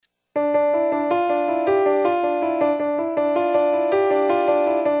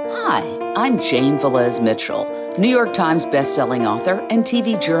Hi, I'm Jane Velez-Mitchell, New York Times bestselling author and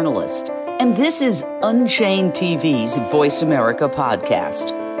TV journalist. And this is UnchainedTV's Voice America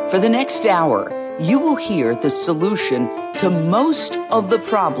podcast. For the next hour, you will hear the solution to most of the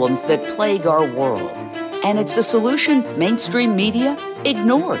problems that plague our world. And it's a solution mainstream media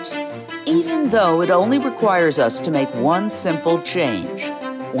ignores, even though it only requires us to make one simple change.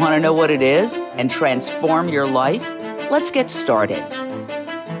 Want to know what it is and transform your life? Let's get started.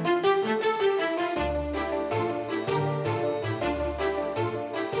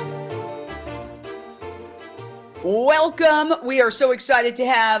 Welcome. We are so excited to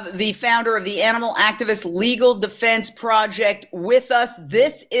have the founder of the Animal Activist Legal Defense Project with us.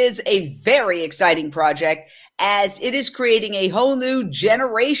 This is a very exciting project as it is creating a whole new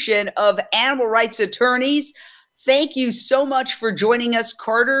generation of animal rights attorneys. Thank you so much for joining us,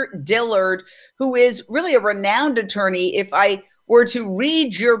 Carter Dillard, who is really a renowned attorney. If I were to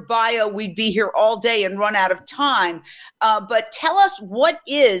read your bio, we'd be here all day and run out of time. But tell us, what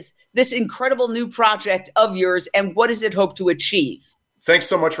is this incredible new project of yours and what does it hope to achieve? Thanks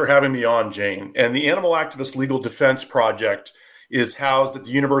so much for having me on, Jane. And the Animal Activist Legal Defense Project is housed at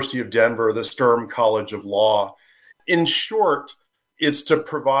the University of Denver, the Sturm College of Law. In short, it's to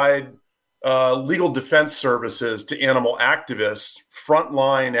provide legal defense services to animal activists,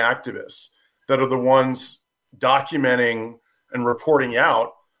 frontline activists that are the ones documenting and reporting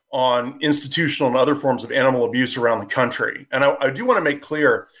out on institutional and other forms of animal abuse around the country. And I do want to make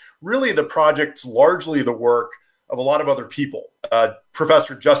clear, really the project's largely the work of a lot of other people.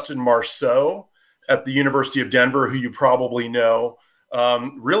 Professor Justin Marceau at the University of Denver, who you probably know,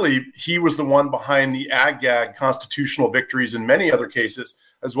 really he was the one behind the ag-gag constitutional victories in many other cases,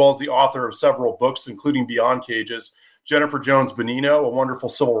 as well as the author of several books, including Beyond Cages. Jennifer Jones-Bonino, a wonderful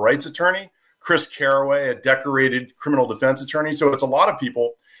civil rights attorney. Chris Carraway, a decorated criminal defense attorney. So it's a lot of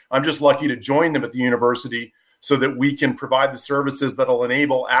people. I'm just lucky to join them at the university so that we can provide the services that will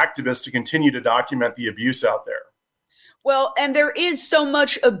enable activists to continue to document the abuse out there. Well, and there is so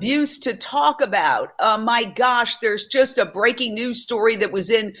much abuse to talk about. My gosh, there's just a breaking news story that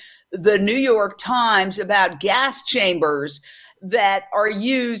was in the New York Times about gas chambers that are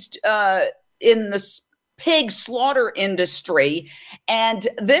used in the pig slaughter industry. And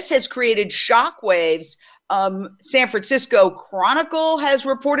this has created shockwaves. San Francisco Chronicle has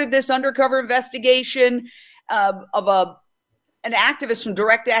reported this undercover investigation of an activist from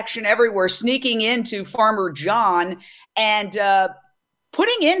Direct Action Everywhere sneaking into Farmer John and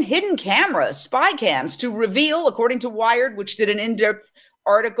putting in hidden cameras, spy cams, to reveal, according to Wired, which did an in-depth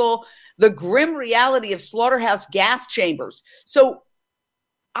article, the grim reality of slaughterhouse gas chambers. So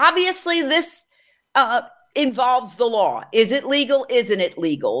obviously this involves the law. Is it legal? Isn't it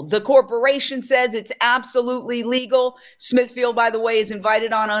legal? The corporation says it's absolutely legal. Smithfield, by the way, is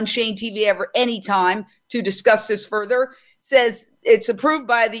invited on Unchained TV anytime to discuss this further. Says it's approved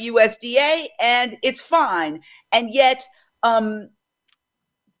by the USDA and it's fine. And yet,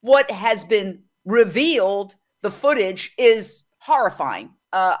 what has been revealed, the footage, is horrifying.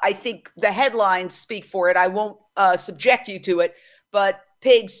 I think the headlines speak for it. I won't subject you to it, but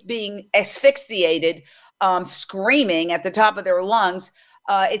pigs being asphyxiated, screaming at the top of their lungs.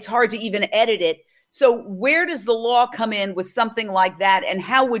 It's hard to even edit it. So where does the law come in with something like that? And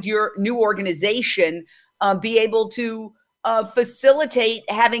how would your new organization be able to facilitate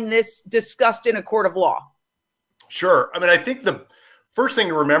having this discussed in a court of law? Sure. I mean, I think the first thing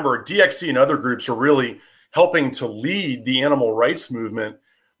to remember, DXC and other groups are really helping to lead the animal rights movement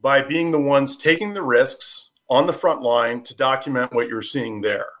by being the ones taking the risks on the front line to document what you're seeing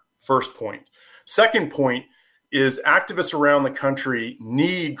there. First point. Second point is activists around the country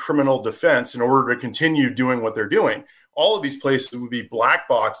need criminal defense in order to continue doing what they're doing. All of these places would be black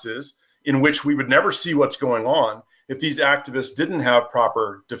boxes in which we would never see what's going on if these activists didn't have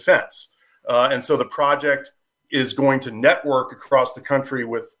proper defense. And so the project is going to network across the country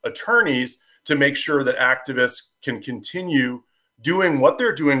with attorneys to make sure that activists can continue doing what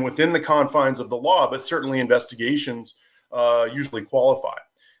they're doing within the confines of the law, but certainly investigations usually qualify.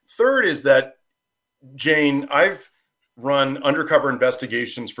 Third is that, Jane, I've run undercover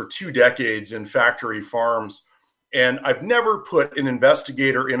investigations for 2 decades in factory farms, and I've never put an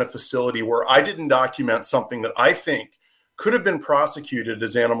investigator in a facility where I didn't document something that I think could have been prosecuted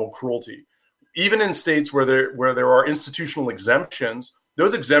as animal cruelty. Even in states where there are institutional exemptions,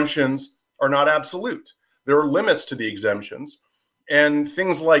 those exemptions are not absolute. There are limits to the exemptions. And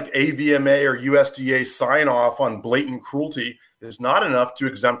things like AVMA or USDA sign off on blatant cruelty is not enough to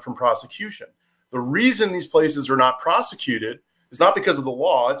exempt from prosecution. The reason these places are not prosecuted is not because of the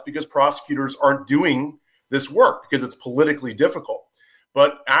law. It's because prosecutors aren't doing this work because it's politically difficult.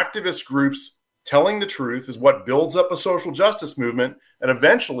 But activist groups telling the truth is what builds up a social justice movement, and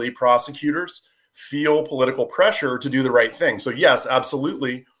eventually prosecutors feel political pressure to do the right thing. So yes,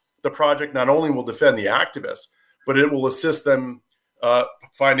 absolutely, the project not only will defend the activists, but it will assist them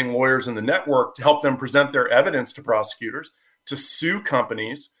finding lawyers in the network to help them present their evidence to prosecutors, to sue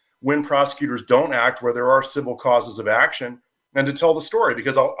companies when prosecutors don't act where there are civil causes of action, and to tell the story.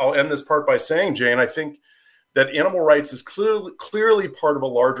 Because I'll end this part by saying, Jane, I think that animal rights is clearly part of a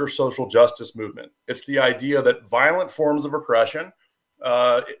larger social justice movement. It's the idea that violent forms of oppression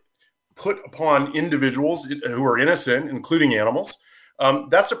put upon individuals who are innocent, including animals,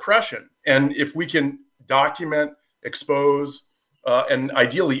 that's oppression. And if we can document, expose, and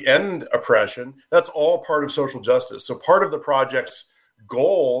ideally end oppression, that's all part of social justice. So part of the project's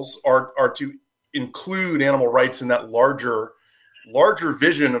goals are to include animal rights in that larger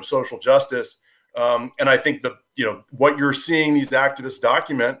vision of social justice. And I think what you're seeing these activists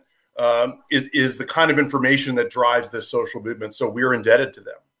document is the kind of information that drives this social movement. So we're indebted to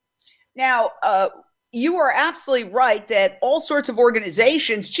them. Now, you are absolutely right that all sorts of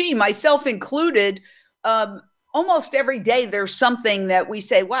organizations, myself included, almost every day there's something that we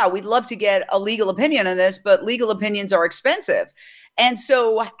say, wow, we'd love to get a legal opinion on this, but legal opinions are expensive. And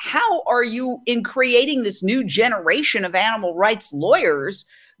so how are you, in creating this new generation of animal rights lawyers,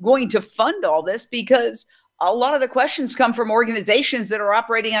 going to fund all this? Because a lot of the questions come from organizations that are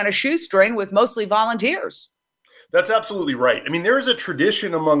operating on a shoestring with mostly volunteers. That's absolutely right. I mean, there is a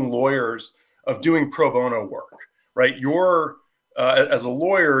tradition among lawyers of doing pro bono work, right? As a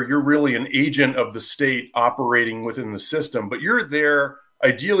lawyer, you're really an agent of the state operating within the system, but you're there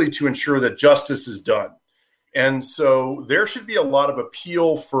ideally to ensure that justice is done. And so there should be a lot of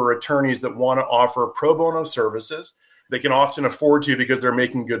appeal for attorneys that want to offer pro bono services. They can often afford to because they're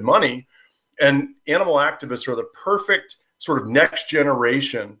making good money. And animal activists are the perfect sort of next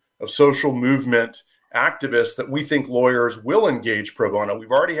generation of social movement activists that we think lawyers will engage pro bono. We've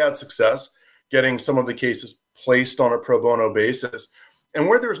already had success getting some of the cases placed on a pro bono basis. And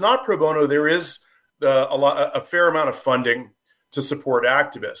where there's not pro bono, there is a fair amount of funding to support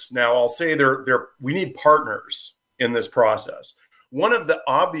activists. Now, I'll say we need partners in this process. One of the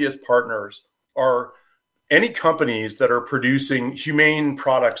obvious partners are any companies that are producing humane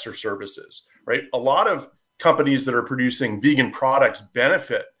products or services, right? A lot of companies that are producing vegan products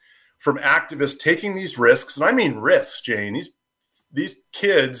benefit from activists taking these risks. And I mean risks, Jane. These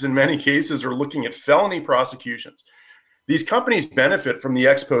kids, in many cases, are looking at felony prosecutions. These companies benefit from the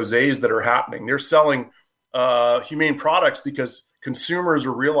exposés that are happening. They're selling humane products because consumers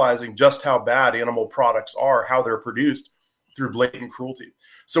are realizing just how bad animal products are, how they're produced through blatant cruelty.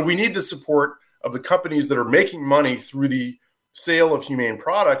 So we need the support of the companies that are making money through the sale of humane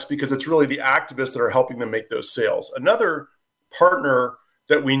products, because it's really the activists that are helping them make those sales. Another partner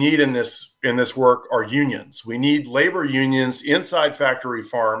that we need in this work are unions. We need labor unions inside factory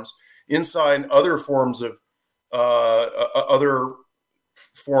farms, inside other forms of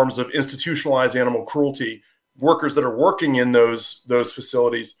institutionalized animal cruelty. Workers that are working in those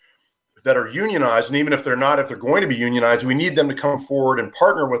facilities that are unionized, and even if they're going to be unionized, we need them to come forward and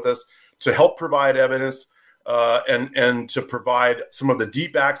partner with us to help provide evidence and to provide some of the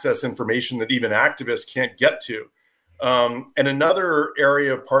deep access information that even activists can't get to. And another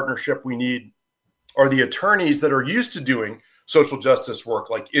area of partnership we need are the attorneys that are used to doing social justice work,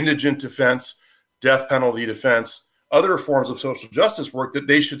 like indigent defense, death penalty defense, other forms of social justice work, that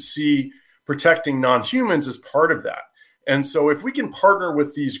they should see protecting non-humans as part of that. And so if we can partner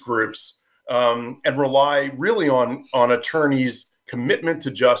with these groups and rely really on attorneys' commitment to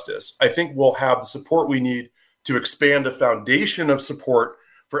justice, I think we'll have the support we need to expand a foundation of support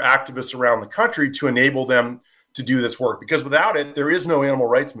for activists around the country to enable them to do this work. Because without it, there is no animal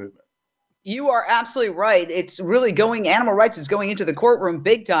rights movement. You are absolutely right. It's really animal rights is going into the courtroom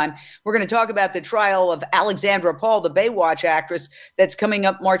big time. We're going to talk about the trial of Alexandra Paul, the Baywatch actress, that's coming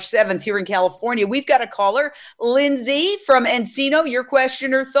up March 7th here in California. We've got a caller, Lindsay from Encino. Your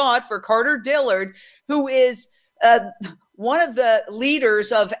question or thought for Carter Dillard, who is one of the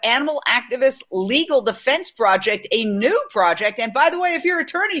leaders of Animal Activist Legal Defense Project, a new project. And by the way, if you're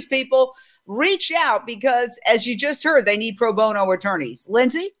attorneys, people, reach out, because as you just heard, they need pro bono attorneys.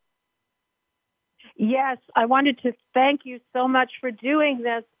 Lindsay? Yes, I wanted to thank you so much for doing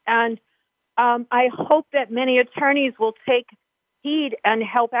this. And I hope that many attorneys will take heed and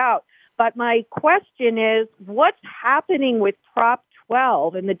help out. But my question is, what's happening with Prop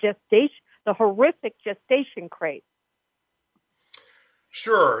 12 and the horrific gestation crate?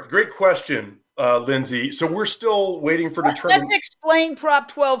 Sure. Great question, Lindsay. So we're still waiting for determination. Let's explain Prop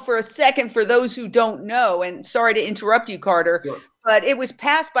 12 for a second for those who don't know. And sorry to interrupt you, Carter. Sure. but it was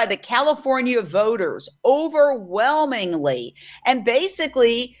passed by the California voters overwhelmingly. And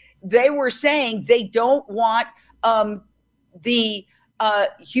basically, they were saying they don't want the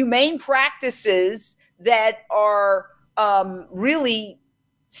humane practices that are really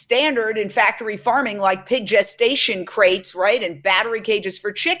standard in factory farming, like pig gestation crates, right, and battery cages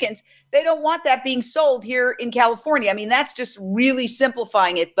for chickens. They don't want that being sold here in California. I mean, that's just really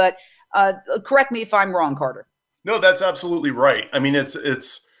simplifying it, but correct me if I'm wrong, Carter. No, that's absolutely right. I mean, it's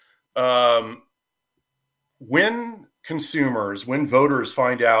when voters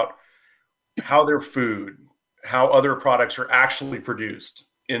find out how their food, how other products are actually produced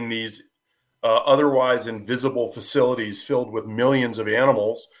in these otherwise invisible facilities filled with millions of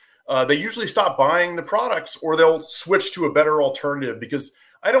animals, they usually stop buying the products, or they'll switch to a better alternative, because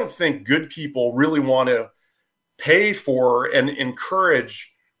I don't think good people really want to pay for and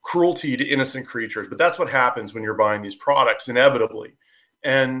encourage cruelty to innocent creatures. But that's what happens when you're buying these products, inevitably.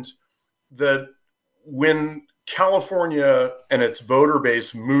 And when California and its voter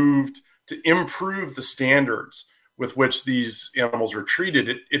base moved to improve the standards with which these animals are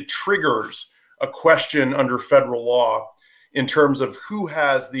treated, it triggers a question under federal law in terms of who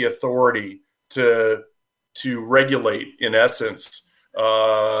has the authority to regulate, in essence,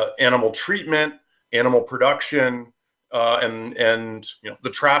 animal treatment, animal production, and the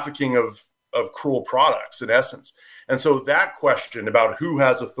trafficking of cruel products, in essence. And so that question about who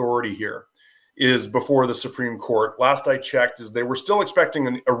has authority here is before the Supreme Court. Last I checked, they were still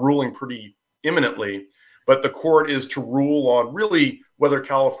expecting a ruling pretty imminently, but the court is to rule on really whether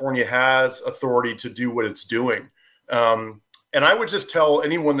California has authority to do what it's doing. And I would just tell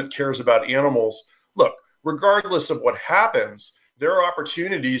anyone that cares about animals, look, regardless of what happens, there are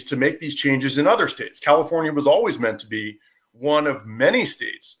opportunities to make these changes in other states. California was always meant to be one of many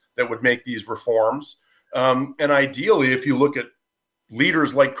states that would make these reforms. And ideally, if you look at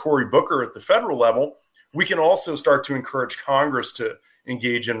leaders like Cory Booker at the federal level, we can also start to encourage Congress to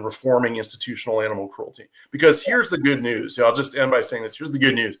engage in reforming institutional animal cruelty. Because here's the good news. I'll just end by saying this. Here's the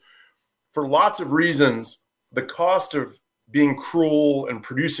good news. For lots of reasons, the cost of being cruel and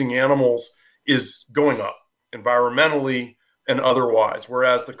producing animals is going up environmentally and otherwise,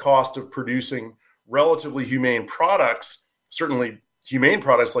 whereas the cost of producing relatively humane products, certainly humane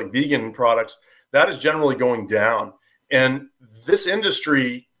products like vegan products, that is generally going down. And this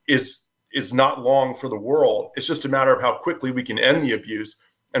industry is not long for the world. It's just a matter of how quickly we can end the abuse.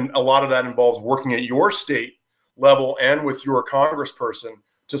 And a lot of that involves working at your state level and with your congressperson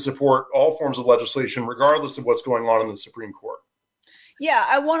to support all forms of legislation, regardless of what's going on in the Supreme Court. Yeah,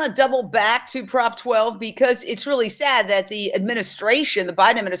 I want to double back to Prop 12 because it's really sad that the administration, the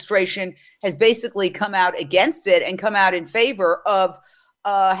Biden administration, has basically come out against it and come out in favor of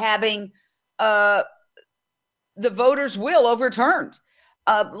having the voters' will overturned.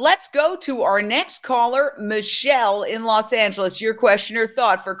 Let's go to our next caller, Michelle in Los Angeles. Your question or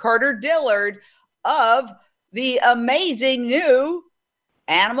thought for Carter Dillard of the amazing new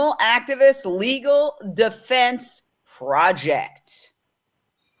Animal Activist Legal Defense Project.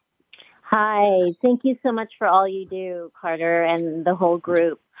 Hi, thank you so much for all you do, Carter, and the whole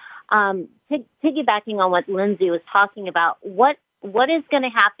group. Piggybacking on what Lindsay was talking about, what is going to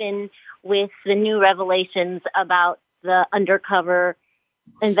happen with the new revelations about the undercover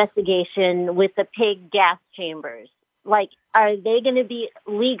investigation with the pig gas chambers? Like, are they going to be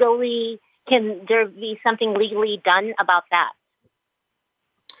can there be something legally done about that?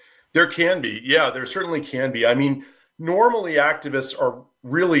 There can be. Yeah, there certainly can be. I mean, normally activists are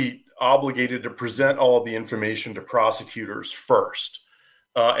really obligated to present all of the information to prosecutors first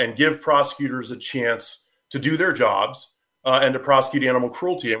and give prosecutors a chance to do their jobs and to prosecute animal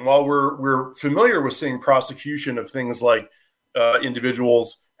cruelty. And while we're familiar with seeing prosecution of things like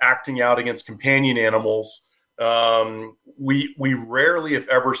individuals acting out against companion animals, we rarely, if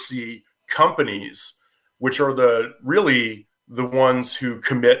ever, see companies, which are the ones who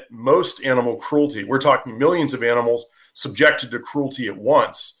commit most animal cruelty. We're talking millions of animals subjected to cruelty at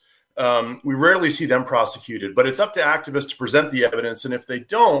once. We rarely see them prosecuted, but it's up to activists to present the evidence. And if they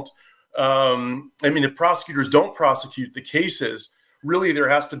don't, if prosecutors don't prosecute the cases, really there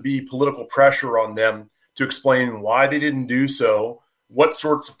has to be political pressure on them to explain why they didn't do so, what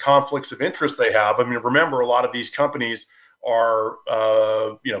sorts of conflicts of interest they have. I mean, remember, a lot of these companies are,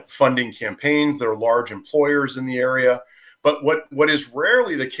 funding campaigns. They're large employers in the area. But what is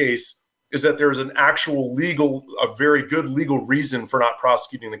rarely the case is that there's an actual a very good legal reason for not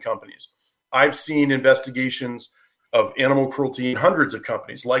prosecuting the companies. I've seen investigations of animal cruelty in hundreds of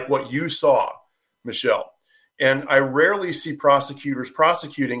companies, like what you saw, Michelle. And I rarely see prosecutors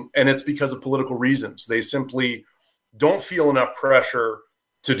prosecuting, and it's because of political reasons. They simply don't feel enough pressure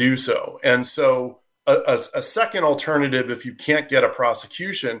to do so. And so a second alternative, if you can't get a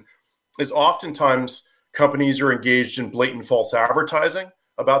prosecution, is oftentimes companies are engaged in blatant false advertising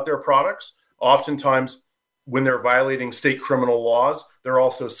about their products. Oftentimes, when they're violating state criminal laws, they're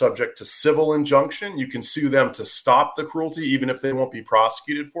also subject to civil injunction. You can sue them to stop the cruelty, even if they won't be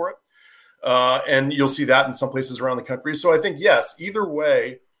prosecuted for it. And you'll see that in some places around the country. So I think, yes, either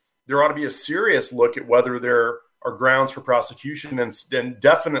way, there ought to be a serious look at whether there are grounds for prosecution, and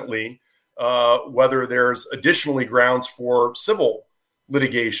definitely whether there's additionally grounds for civil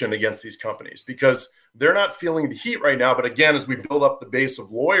litigation against these companies, because they're not feeling the heat right now. But again, as we build up the base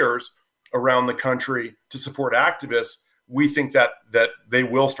of lawyers around the country to support activists, we think that they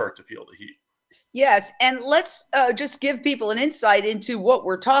will start to feel the heat. Yes, and let's just give people an insight into what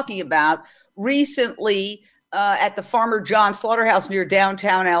we're talking about. Recently, at the Farmer John Slaughterhouse near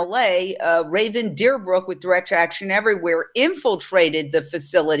downtown LA, Raven Deerbrook with Direct Action Everywhere infiltrated the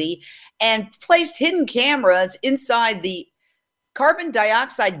facility and placed hidden cameras inside the carbon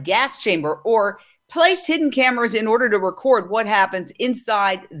dioxide gas chamber, or placed hidden cameras in order to record what happens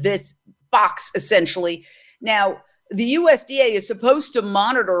inside this box, essentially. Now, the USDA is supposed to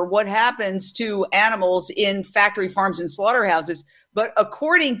monitor what happens to animals in factory farms and slaughterhouses, but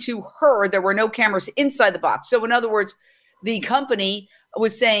according to her, there were no cameras inside the box. So in other words, the company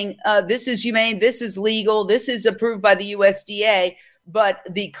was saying, this is humane, this is legal, this is approved by the USDA, but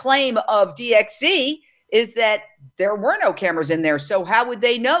the claim of DXC is that there were no cameras in there. So how would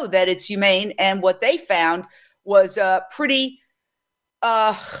they know that it's humane? And what they found was pretty,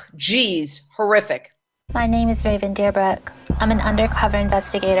 horrific. My name is Raven Deerbrook. I'm an undercover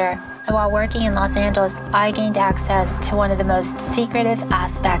investigator, and while working in Los Angeles, I gained access to one of the most secretive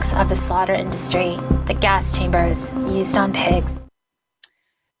aspects of the slaughter industry, the gas chambers used on pigs.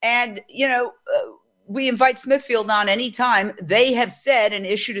 And, we invite Smithfield on anytime. They have said and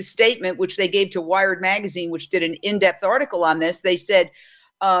issued a statement, which they gave to Wired Magazine, which did an in-depth article on this. They said,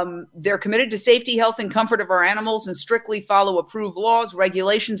 they're committed to safety, health, and comfort of our animals and strictly follow approved laws,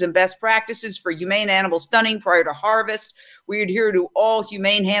 regulations, and best practices for humane animal stunning prior to harvest. We adhere to all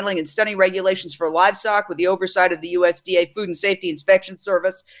humane handling and stunning regulations for livestock with the oversight of the USDA Food and Safety Inspection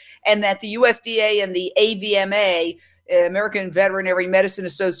Service, and that the USDA and the AVMA, American Veterinary Medicine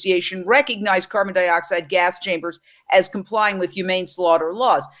Association, recognize carbon dioxide gas chambers as complying with humane slaughter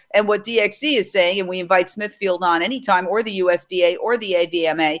laws. And what DXC is saying, and we invite Smithfield on anytime, or the USDA or the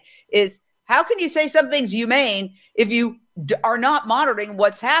AVMA, is how can you say something's humane if you are not monitoring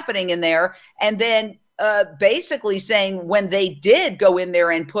what's happening in there? And then basically saying when they did go in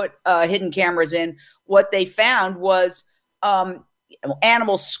there and put hidden cameras in, what they found was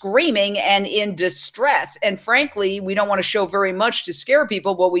animals screaming and in distress. And frankly, we don't want to show very much to scare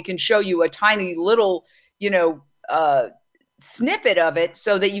people, but we can show you a tiny little, snippet of it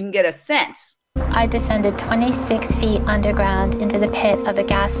so that you can get a sense. I descended 26 feet underground into the pit of the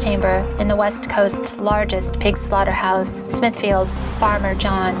gas chamber in the West Coast's largest pig slaughterhouse, Smithfield's Farmer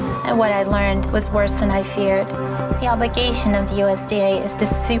John, and what I learned was worse than I feared. The obligation of the USDA is to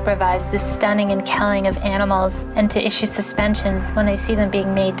supervise the stunning and killing of animals and to issue suspensions when they see them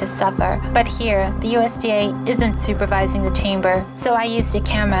being made to suffer. But here, the USDA isn't supervising the chamber, so I used a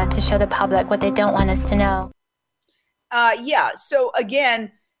camera to show the public what they don't want us to know. So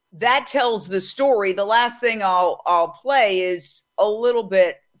again, that tells the story. The last thing I'll play is a little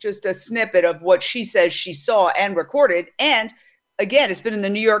bit, just a snippet of what she says she saw and recorded. And again, it's been in the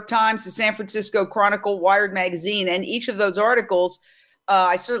New York Times, the San Francisco Chronicle, Wired Magazine, and each of those articles,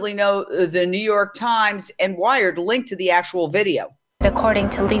 I certainly know the New York Times and Wired linked to the actual video. According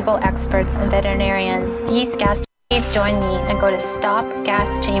to legal experts and veterinarians, these gas. Please join me and go to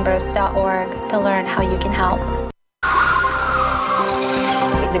stopgaschambers.org to learn how you can help.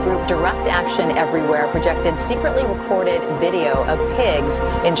 The group Direct Action Everywhere projected secretly recorded video of pigs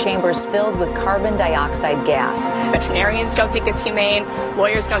in chambers filled with carbon dioxide gas. Veterinarians don't think it's humane.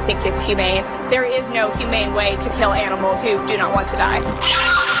 Lawyers don't think it's humane. There is no humane way to kill animals who do not want to die.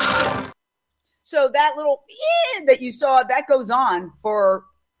 So that little that you saw, that goes on for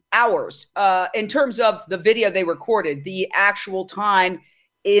hours. In terms of the video they recorded, the actual time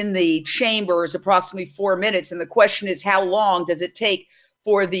in the chamber is approximately 4 minutes. And the question is, how long does it take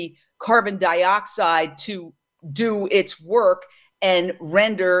for the carbon dioxide to do its work and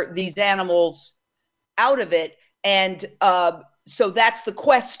render these animals out of it? And so that's the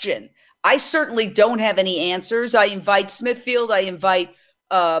question. I certainly don't have any answers. I invite Smithfield, I invite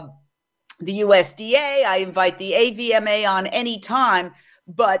the USDA, I invite the AVMA on any time.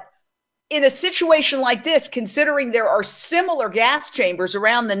 But in a situation like this, considering there are similar gas chambers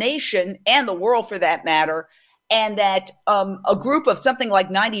around the nation and the world for that matter, and that a group of something like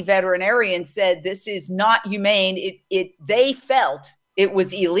 90 veterinarians said this is not humane. They felt it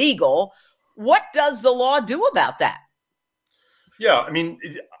was illegal. What does the law do about that? Yeah, I mean,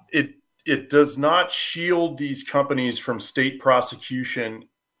 it does not shield these companies from state prosecution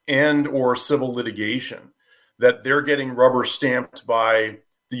and or civil litigation that they're getting rubber stamped by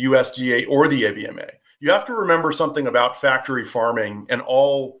the USDA or the AVMA. You have to remember something about factory farming and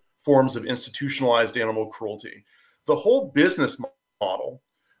all forms of institutionalized animal cruelty. The whole business model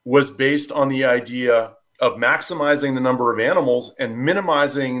was based on the idea of maximizing the number of animals and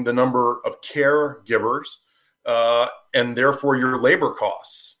minimizing the number of caregivers, and therefore your labor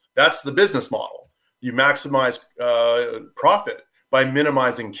costs. That's the business model. You maximize profit by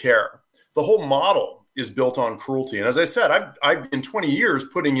minimizing care. The whole model is built on cruelty. And as I said, I've in 20 years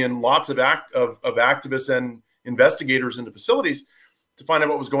putting in lots of activists and investigators into facilities to find out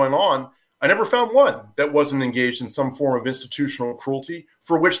what was going on. I never found one that wasn't engaged in some form of institutional cruelty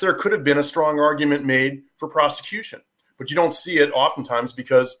for which there could have been a strong argument made for prosecution. But you don't see it oftentimes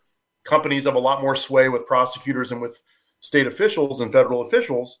because companies have a lot more sway with prosecutors and with state officials and federal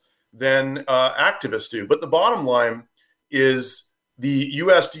officials than activists do. But the bottom line is the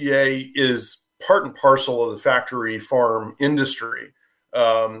USDA is part and parcel of the factory farm industry.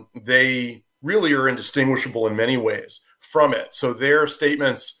 They really are indistinguishable in many ways from it. So their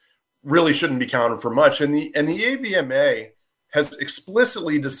statements really shouldn't be counted for much. And the AVMA has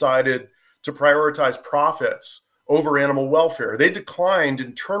explicitly decided to prioritize profits over animal welfare. They declined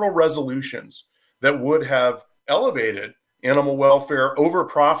internal resolutions that would have elevated animal welfare over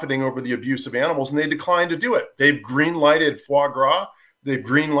profiting over the abuse of animals, and they declined to do it. They've green-lighted foie gras. They've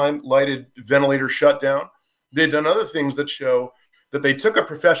green-lighted ventilator shutdown. They've done other things that show that they took a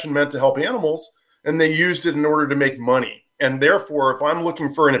profession meant to help animals and they used it in order to make money. And therefore, if I'm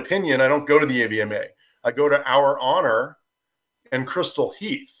looking for an opinion, I don't go to the AVMA. I go to Our Honor and Crystal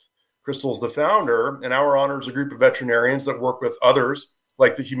Heath. Crystal's the founder, and Our Honor is a group of veterinarians that work with others,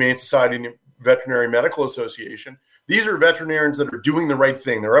 like the Humane Society and Veterinary Medical Association. These are veterinarians that are doing the right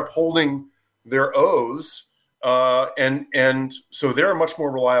thing. They're upholding their oaths, and so they're a much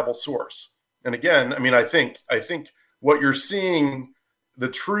more reliable source. And again, I mean, I think what you're seeing, the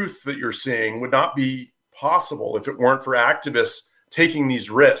truth that you're seeing, would not be possible if it weren't for activists taking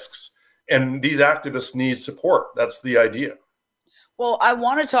these risks. And these activists need support. That's the idea. Well, I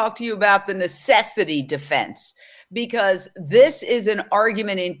want to talk to you about the necessity defense, because this is an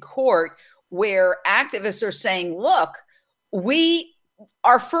argument in court where activists are saying, look,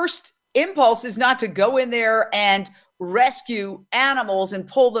 our first impulse is not to go in there and rescue animals and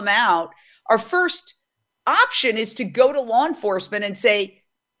pull them out. Our first option is to go to law enforcement and say,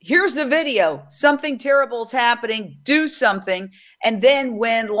 here's the video, something terrible is happening, do something. And then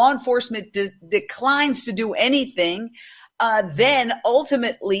when law enforcement declines to do anything, then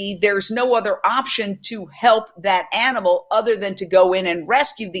ultimately there's no other option to help that animal other than to go in and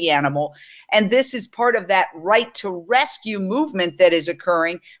rescue the animal. And this is part of that right to rescue movement that is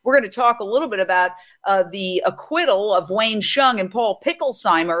occurring. We're going to talk a little bit about the acquittal of Hsiung and Paul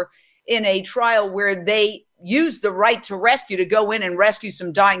Picklesimer in a trial where they used the right to rescue to go in and rescue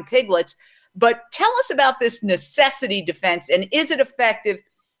some dying piglets. But tell us about this necessity defense, and is it effective?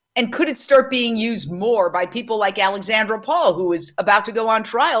 And could it start being used more by people like Alexandra Paul, who is about to go on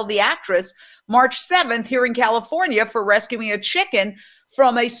trial, the actress, March 7th here in California for rescuing a chicken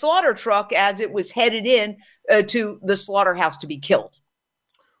from a slaughter truck as it was headed in to the slaughterhouse to be killed?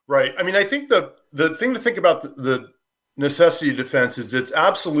 Right. I mean, I think the thing to think about the necessity defense is it's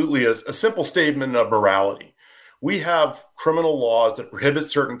absolutely a simple statement of morality. We have criminal laws that prohibit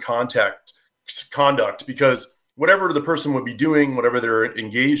certain conduct because whatever the person would be doing, whatever they're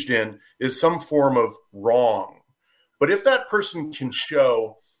engaged in, is some form of wrong. But if that person can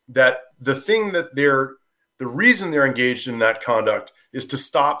show that the reason they're engaged in that conduct is to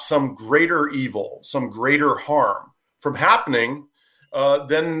stop some greater evil, some greater harm from happening,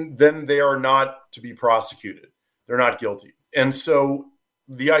 then they are not to be prosecuted. They're not guilty. And so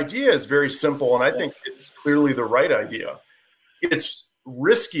the idea is very simple, and I think it's clearly the right idea. It's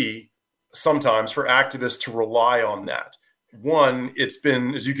risky sometimes for activists to rely on that. One, it's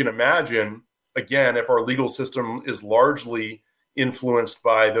been, as you can imagine, again, if our legal system is largely influenced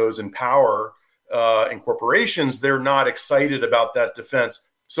by those in power and corporations, they're not excited about that defense.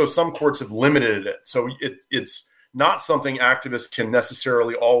 So some courts have limited it. So it's not something activists can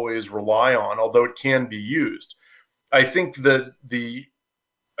necessarily always rely on, although it can be used. I think that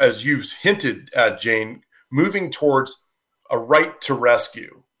as you've hinted at, Jane, moving towards a right to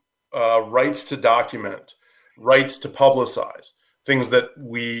rescue, rights to document, rights to publicize, things that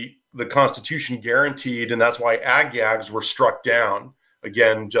we the Constitution guaranteed, and that's why ag gags were struck down.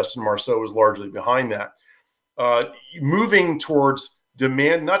 Again, Justin Marceau was largely behind that. Moving towards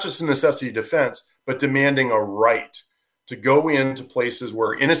demand, not just a necessity of defense, but demanding a right to go into places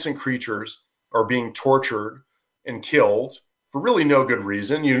where innocent creatures are being tortured and killed for really no good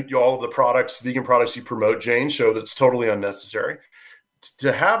reason. All of the products, vegan products you promote, Jane, show that's totally unnecessary.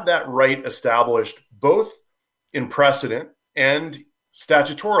 To have that right established both in precedent and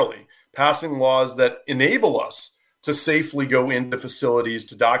statutorily, passing laws that enable us to safely go into facilities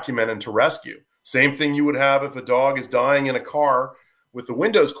to document and to rescue. Same thing you would have if a dog is dying in a car with the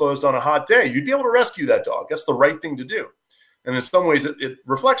windows closed on a hot day. You'd be able to rescue that dog. That's the right thing to do. And in some ways, it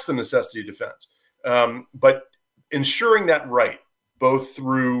reflects the necessity of defense. But ensuring that right, both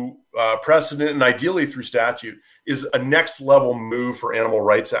through precedent and ideally through statute, is a next level move for animal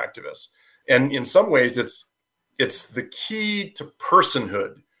rights activists. And in some ways, it's the key to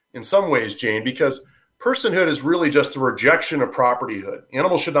personhood in some ways, Jane, because personhood is really just the rejection of propertyhood.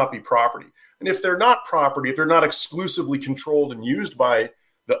 Animals should not be property. And if they're not property, if they're not exclusively controlled and used by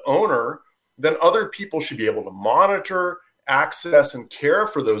the owner, then other people should be able to monitor, access, and care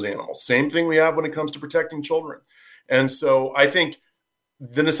for those animals. Same thing we have when it comes to protecting children. And so I think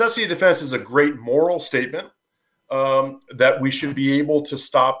the necessity of defense is a great moral statement that we should be able to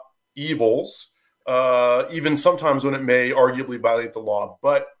stop evils, even sometimes when it may arguably violate the law,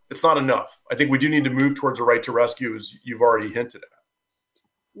 but it's not enough. I think we do need to move towards a right to rescue, as you've already hinted at.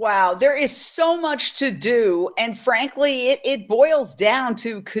 Wow, there is so much to do. And frankly, it boils down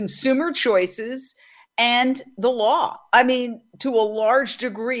to consumer choices and the law. I mean, to a large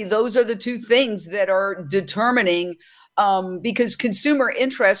degree, those are the two things that are determining, because consumer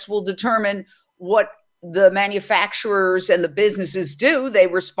interests will determine what the manufacturers and the businesses do. They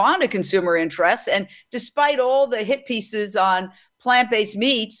respond to consumer interests. And despite all the hit pieces on plant-based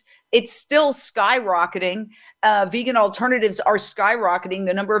meats, it's still skyrocketing. Vegan alternatives are skyrocketing.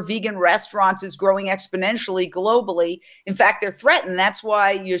 The number of vegan restaurants is growing exponentially globally. In fact, they're threatened. That's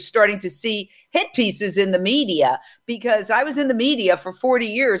why you're starting to see hit pieces in the media, because I was in the media for 40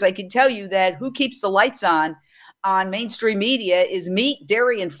 years. I can tell you that who keeps the lights on mainstream media is meat,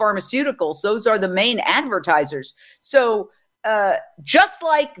 dairy, and pharmaceuticals. Those are the main advertisers. So just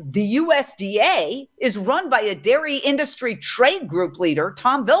like the USDA is run by a dairy industry trade group leader,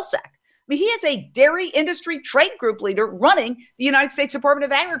 Tom Vilsack. I mean, he is a dairy industry trade group leader running the United States Department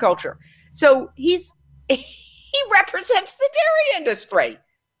of Agriculture. So he represents the dairy industry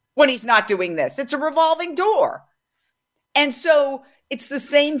when he's not doing this. It's a revolving door. And so it's the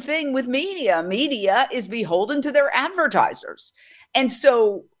same thing with media. Media is beholden to their advertisers. And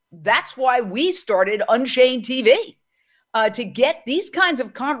so that's why we started UnchainedTV, to get these kinds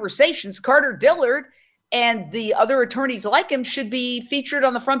of conversations. Carter Dillard and the other attorneys like him should be featured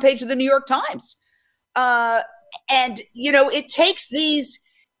on the front page of the New York Times. And, it takes these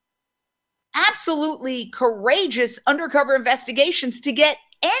absolutely courageous undercover investigations to get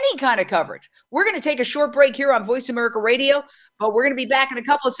any kind of coverage. We're going to take a short break here on Voice America Radio, but we're going to be back in a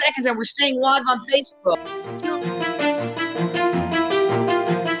couple of seconds, and we're staying live on Facebook.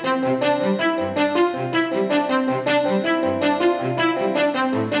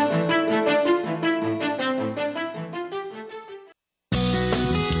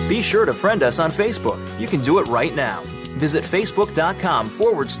 Be sure to friend us on Facebook. You can do it right now. Visit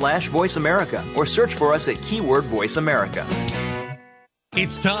facebook.com/Voice America or search for us at keyword Voice America.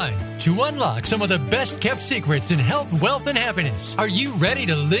 It's time to unlock some of the best-kept secrets in health, wealth, and happiness. Are you ready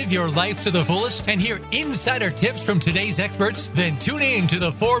to live your life to the fullest and hear insider tips from today's experts? Then tune in to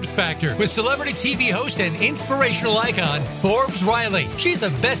The Forbes Factor with celebrity TV host and inspirational icon, Forbes Riley. She's a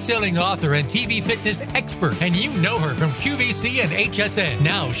best-selling author and TV fitness expert, and you know her from QVC and HSN.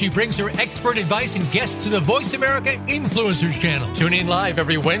 Now she brings her expert advice and guests to the Voice America Influencers channel. Tune in live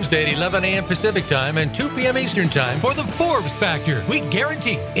every Wednesday at 11 a.m. Pacific Time and 2 p.m. Eastern Time for The Forbes Factor. We guarantee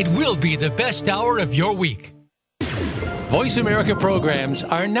it will be the best hour of your week. Voice America programs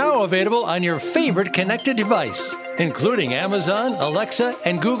are now available on your favorite connected device, including Amazon, Alexa,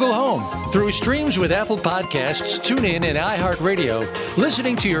 and Google Home. Through streams with Apple Podcasts, TuneIn, and iHeartRadio,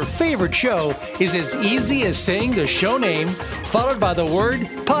 listening to your favorite show is as easy as saying the show name followed by the word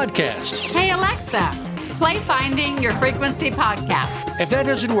podcast. Hey, Alexa, play Finding Your Frequency podcast. If that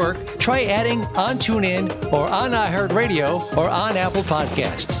doesn't work, try adding on TuneIn or on iHeartRadio or on Apple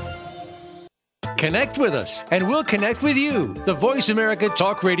Podcasts. Connect with us, and we'll connect with you. The Voice America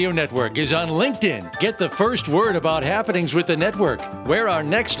Talk Radio Network is on LinkedIn. Get the first word about happenings with the network, where our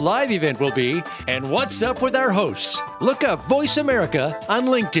next live event will be, and what's up with our hosts. Look up Voice America on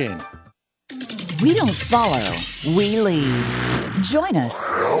LinkedIn. We don't follow, we lead. Join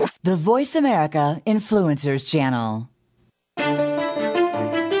us, the Voice America Influencers Channel.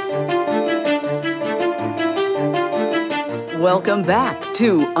 Welcome back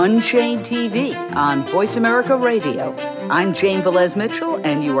to Unchained TV on Voice America Radio. I'm Jane Velez-Mitchell,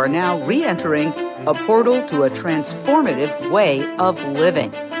 and you are now re-entering a portal to a transformative way of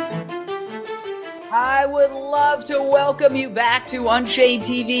living. I would love to welcome you back to Unchained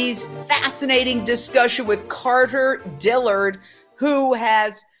TV's fascinating discussion with Carter Dillard, who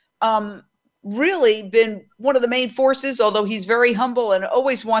has really been one of the main forces, although he's very humble and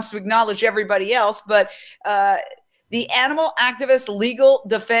always wants to acknowledge everybody else. But the Animal Activist Legal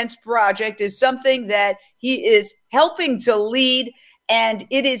Defense Project is something that he is helping to lead, and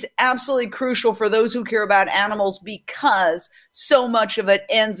it is absolutely crucial for those who care about animals because so much of it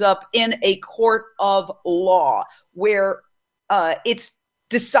ends up in a court of law where it's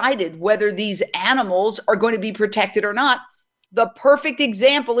decided whether these animals are going to be protected or not. The perfect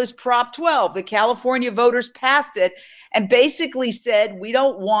example is Prop 12. The California voters passed it and basically said, we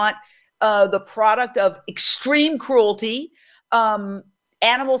don't want the product of extreme cruelty,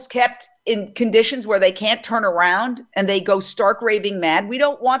 animals kept in conditions where they can't turn around and they go stark raving mad. We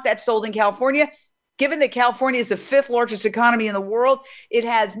don't want that sold in California. Given that California is the 5th largest economy in the world, it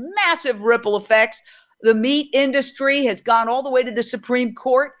has massive ripple effects. The meat industry has gone all the way to the Supreme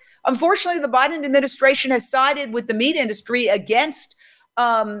Court. Unfortunately, the Biden administration has sided with the meat industry against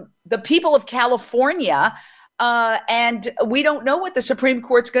the people of California. And we don't know what the Supreme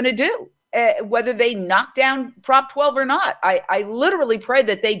Court's going to do, whether they knock down Prop 12 or not. I literally pray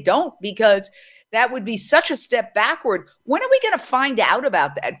that they don't, because that would be such a step backward. When are we going to find out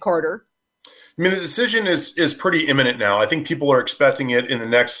about that, Carter? I mean, the decision is pretty imminent now. I think people are expecting it in the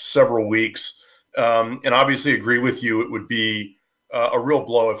next several weeks. And obviously agree with you, it would be a real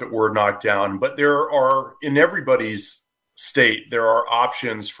blow if it were knocked down. But there are, in everybody's state, there are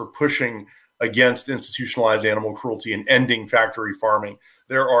options for pushing against institutionalized animal cruelty and ending factory farming.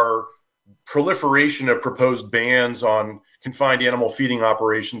 There are proliferation of proposed bans on confined animal feeding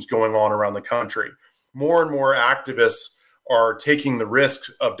operations going on around the country. More and more activists are taking the risk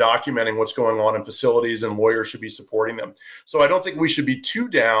of documenting what's going on in facilities, and lawyers should be supporting them. So I don't think we should be too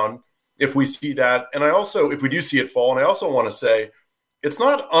down if we see that. And I also, if we do see it fall, and I also want to say, it's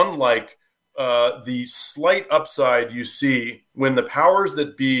not unlike the slight upside you see when the powers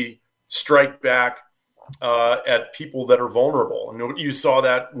that be strike back at people that are vulnerable. And you saw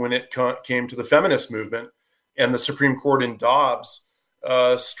that when it came to the feminist movement and the Supreme Court in Dobbs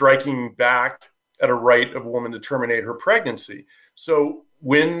striking back at a right of a woman to terminate her pregnancy. So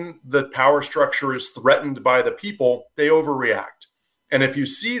when the power structure is threatened by the people, they overreact. And if you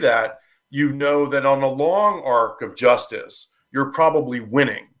see that, you know that on a long arc of justice, you're probably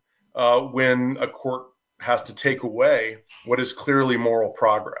winning when a court has to take away what is clearly moral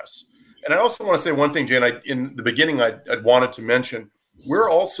progress. And I also want to say one thing, Jane, in the beginning, I wanted to mention, we're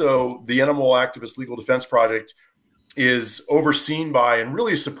also, the Animal Activist Legal Defense Project is overseen by and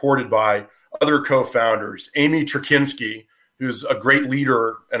really supported by other co-founders. Amy Trakinski, who's a great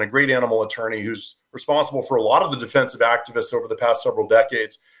leader and a great animal attorney who's responsible for a lot of the defense of activists over the past several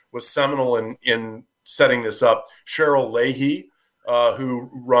decades, was seminal in setting this up. Cheryl Leahy, who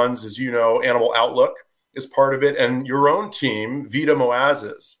runs, as you know, Animal Outlook, is part of it. And your own team, Vida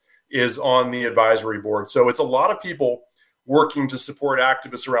Moazes, is on the advisory board. So it's a lot of people working to support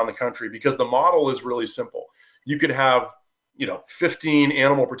activists around the country, because the model is really simple. You could have, 15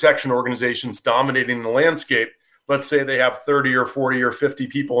 animal protection organizations dominating the landscape. Let's say they have 30 or 40 or 50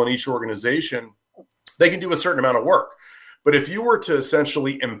 people in each organization. They can do a certain amount of work. But if you were to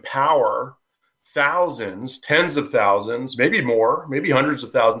essentially empower thousands, tens of thousands, maybe more, maybe hundreds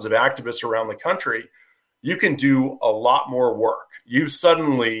of thousands of activists around the country, you can do a lot more work. You've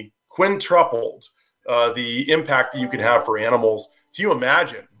suddenly quintupled the impact that you can have for animals. Can you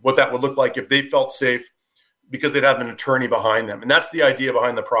imagine what that would look like if they felt safe because they'd have an attorney behind them? And that's the idea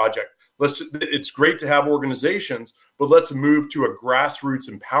behind the project. It's great to have organizations, but let's move to a grassroots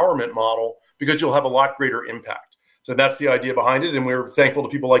empowerment model, because you'll have a lot greater impact. So that's the idea behind it. And we're thankful to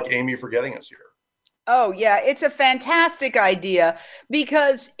people like Amy for getting us here. Oh, yeah, it's a fantastic idea,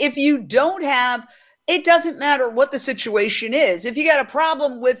 because if you don't have, it doesn't matter what the situation is. If you got a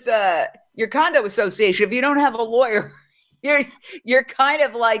problem with your condo association, if you don't have a lawyer, you're kind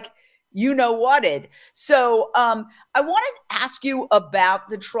of like, whatted. So I wanted to ask you about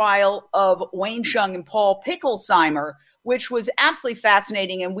the trial of Hsiung and Paul Picklesimer, which was absolutely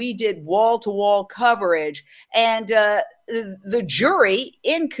fascinating. And we did wall-to-wall coverage. And the jury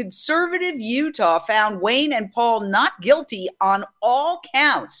in conservative Utah found Hsiung and Paul not guilty on all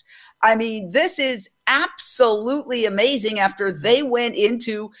counts. I mean, this is absolutely amazing after they went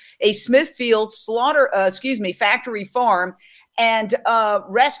into a Smithfield factory farm and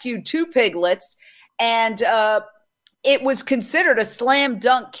rescued 2 piglets. And it was considered a slam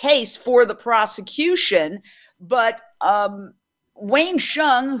dunk case for the prosecution. But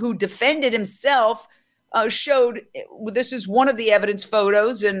Hsiung, who defended himself, showed, this is one of the evidence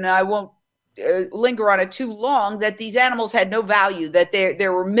photos, and I won't linger on it too long, that these animals had no value, that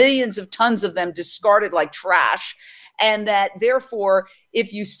there were millions of tons of them discarded like trash, and that therefore,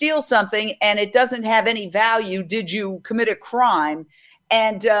 if you steal something and it doesn't have any value, did you commit a crime?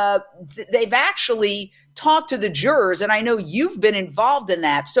 And they've actually talked to the jurors, and I know you've been involved in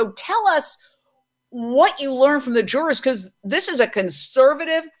that. So tell us what you learned from the jurors, because this is a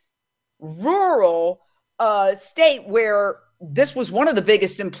conservative, rural state where this was one of the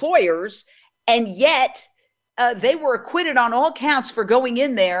biggest employers, and yet they were acquitted on all counts for going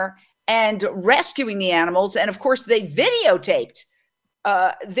in there and rescuing the animals. And of course, they videotaped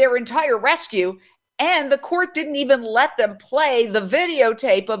their entire rescue, and the court didn't even let them play the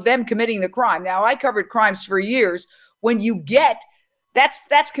videotape of them committing the crime. Now, I covered crimes for years. When you get,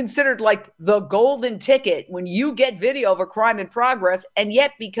 that's considered like the golden ticket, when you get video of a crime in progress, and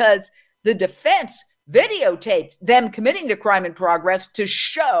yet because the defense videotaped them committing the crime in progress to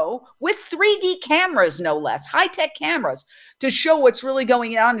show, with 3D cameras, no less, high-tech cameras, to show what's really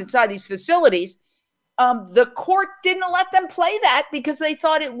going on inside these facilities, the court didn't let them play that because they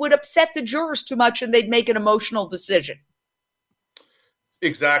thought it would upset the jurors too much and they'd make an emotional decision.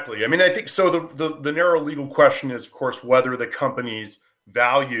 Exactly. I mean, I think so. The narrow legal question is, of course, whether the companies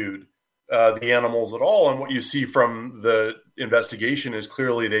valued the animals at all. And what you see from the investigation is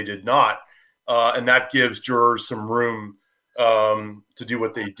clearly they did not. And that gives jurors some room to do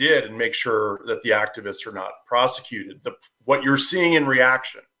what they did and make sure that the activists are not prosecuted. What you're seeing in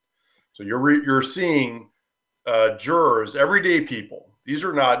reaction, so you're seeing jurors, everyday people. These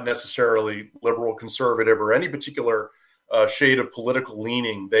are not necessarily liberal, conservative, or any particular shade of political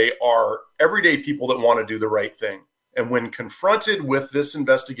leaning. They are everyday people that want to do the right thing. And when confronted with this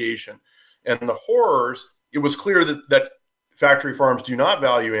investigation and the horrors, it was clear that factory farms do not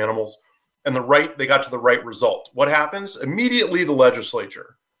value animals. And they got to the right result. What happens? Immediately the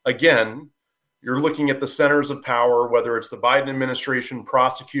legislature, again, you're looking at the centers of power, whether it's the Biden administration,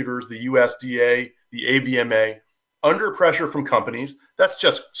 prosecutors, the USDA, the AVMA, under pressure from companies. That's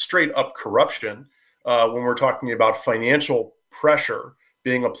just straight up corruption. When we're talking about financial pressure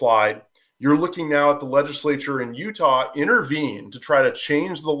being applied, you're looking now at the legislature in Utah intervene to try to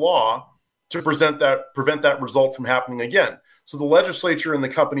change the law to prevent that result from happening again. So the legislature and the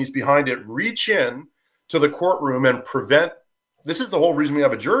companies behind it reach in to the courtroom and prevent. This is the whole reason we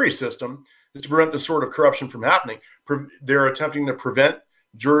have a jury system, is to prevent this sort of corruption from happening. They're attempting to prevent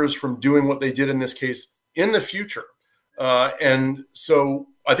jurors from doing what they did in this case in the future. And so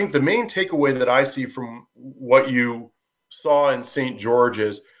I think the main takeaway that I see from what you saw in St. George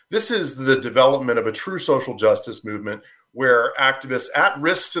is this is the development of a true social justice movement where activists at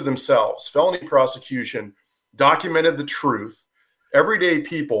risk to themselves, felony prosecution, documented the truth. Everyday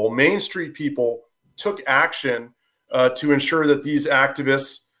people, Main Street people, took action to ensure that these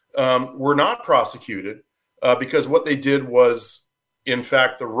activists were not prosecuted because what they did was, in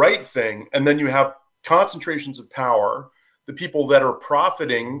fact, the right thing. And then you have concentrations of power, the people that are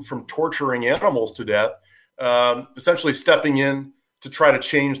profiting from torturing animals to death, essentially stepping in to try to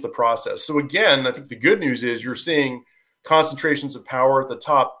change the process. So again, I think the good news is you're seeing concentrations of power at the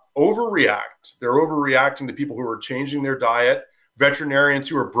top overreact. They're overreacting to people who are changing their diet, veterinarians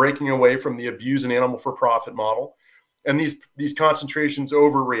who are breaking away from the abuse and animal for profit model. And these concentrations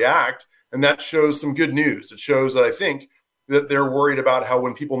overreact, and that shows some good news. It shows, I think, that they're worried about how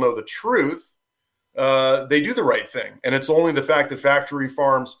when people know the truth, they do the right thing. And it's only the fact that factory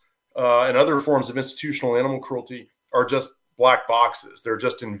farms and other forms of institutional animal cruelty are just black boxes. They're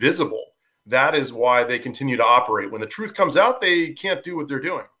just invisible. That is why they continue to operate. When the truth comes out, they can't do what they're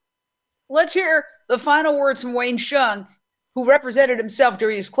doing. Let's hear the final words from Hsiung, who represented himself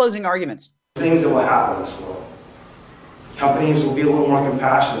during his closing arguments. Things that will happen in this world. Companies will be a little more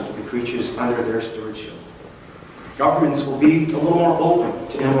compassionate to the creatures under their stewardship. Governments will be a little more open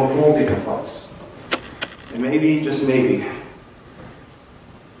to animal cruelty complaints. And maybe, just maybe,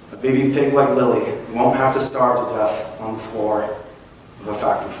 a baby pig like Lily won't have to starve to death on the floor of a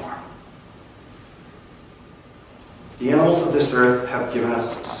factory farm. The animals of this earth have given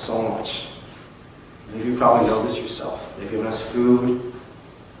us so much. Maybe you probably know this yourself. They've given us food,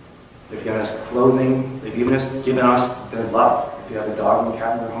 they've given us clothing, they've given us their love. If you have a dog and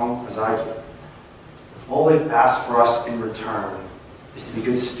cat in your home, as I do, all they've asked for us in return is to be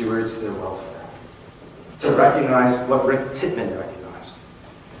good stewards of their welfare. To recognize what Rick Pittman recognized,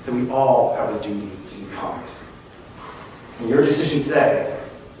 that we all have a duty to be kind. And your decision today,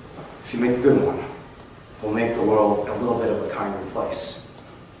 if you make a good one, will make the world a little bit of a kinder place,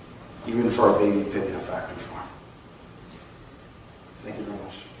 even for a baby pig in a factory farm. Thank you very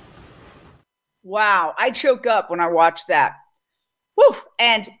much. Wow, I choke up when I watch that. Whew.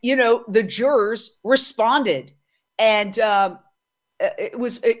 And, you know, the jurors responded, and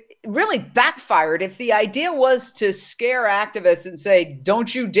it really backfired. If the idea was to scare activists and say,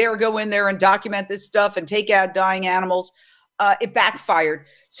 don't you dare go in there and document this stuff and take out dying animals, it backfired.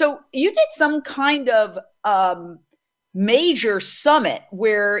 So you did some kind of major summit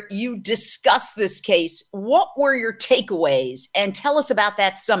where you discussed this case. What were your takeaways? And tell us about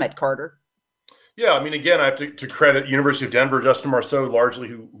that summit, Carter. Yeah, I mean, again, I have to credit University of Denver, Justin Marceau, largely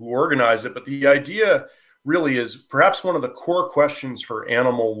who organized it. But the idea really is perhaps one of the core questions for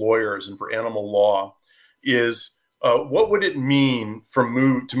animal lawyers and for animal law is what would it mean to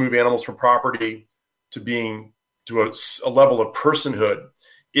move animals from property to being to a level of personhood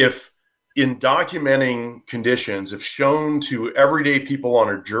if in documenting conditions, if shown to everyday people on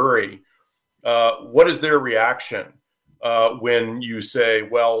a jury, what is their reaction when you say,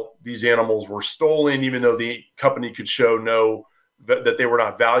 well, these animals were stolen, even though the company could show that they were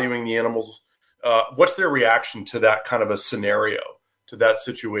not valuing the animals? What's their reaction to that kind of a scenario, to that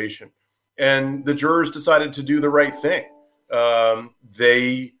situation? And the jurors decided to do the right thing.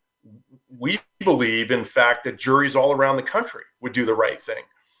 We believe, in fact, that juries all around the country would do the right thing.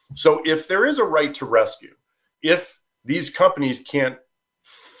 So if there is a right to rescue, if these companies can't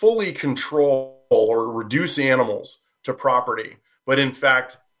fully control or reduce animals to property, but in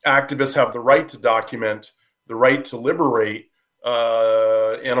fact, activists have the right to document, the right to liberate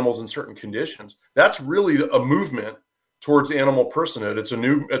animals in certain conditions, that's really a movement towards animal personhood. It's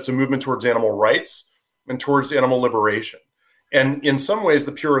a movement towards animal rights and towards animal liberation. And in some ways,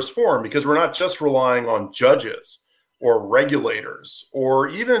 the purest form, because we're not just relying on judges or regulators or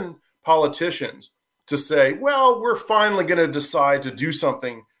even politicians to say, well, we're finally going to decide to do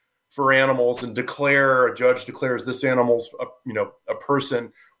something for animals and a judge declares this animal's a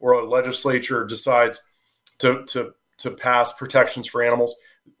person, or a legislature decides to pass protections for animals.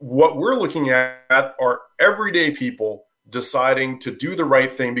 What we're looking at are everyday people deciding to do the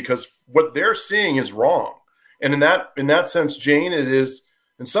right thing because what they're seeing is wrong. And in that sense, Jane, it is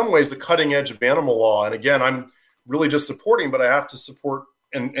in some ways the cutting edge of animal law. And again, I'm really just supporting, but I have to support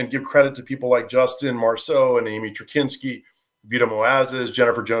and give credit to people like Justin Marceau and Amy Trakinski, Vito Moazes,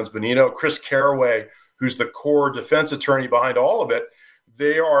 Jennifer Jones-Bonito, Chris Carraway, who's the core defense attorney behind all of it.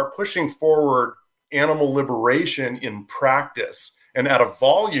 They are pushing forward animal liberation in practice and at a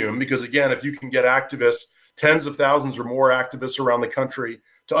volume, because again, if you can get activists, tens of thousands or more activists around the country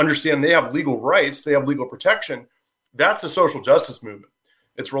to understand they have legal rights, they have legal protection, that's a social justice movement.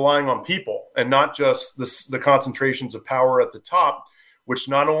 It's relying on people and not just the concentrations of power at the top, which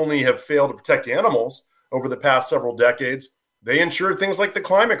not only have failed to protect animals over the past several decades, they ensured things like the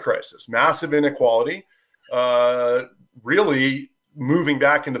climate crisis, massive inequality, really moving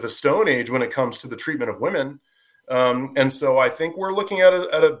back into the Stone Age when it comes to the treatment of women. And so I think we're looking at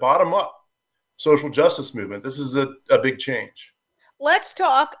a bottom-up social justice movement. This is a big change. Let's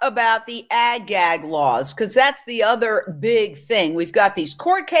talk about the ag-gag laws, because that's the other big thing. We've got these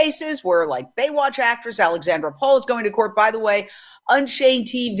court cases where, like, Baywatch actress Alexandra Paul is going to court. By the way, Unchained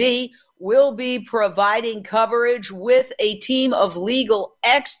TV will be providing coverage with a team of legal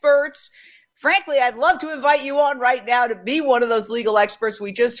experts. Frankly, I'd love to invite you on right now to be one of those legal experts.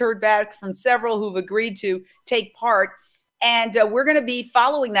 We just heard back from several who've agreed to take part. And we're going to be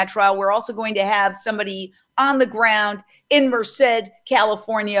following that trial. We're also going to have somebody on the ground in Merced,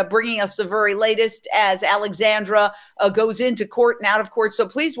 California, bringing us the very latest as Alexandra goes into court and out of court. So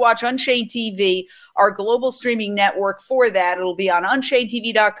please watch Unchained TV, our global streaming network for that. It'll be on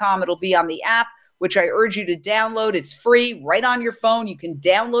UnchainedTV.com. It'll be on the app, which I urge you to download. It's free right on your phone. You can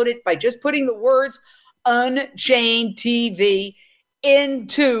download it by just putting the words Unchained TV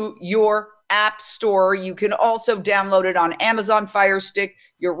into your app store. You can also download it on Amazon Fire Stick,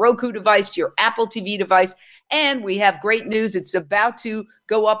 your Roku device, your Apple TV device. And we have great news. It's about to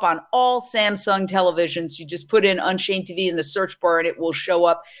go up on all Samsung televisions. You just put in Unchained TV in the search bar and it will show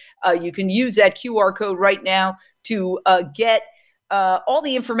up. You can use that QR code right now to get all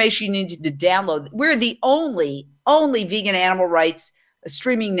the information you need to download. We're the only vegan animal rights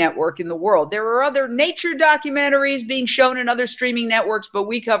streaming network in the world. There are other nature documentaries being shown in other streaming networks, but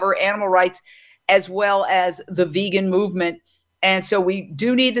we cover animal rights as well as the vegan movement. And so we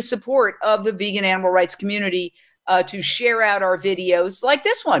do need the support of the vegan animal rights community to share out our videos like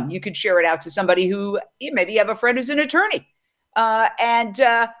this one. You could share it out to somebody who maybe you have a friend who's an attorney and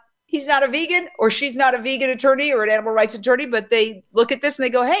he's not a vegan or she's not a vegan attorney or an animal rights attorney, but they look at this and they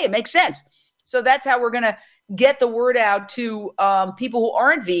go, hey, it makes sense. So that's how we're going to get the word out to people who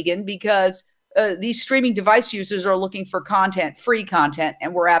aren't vegan, because these streaming device users are looking for content, free content,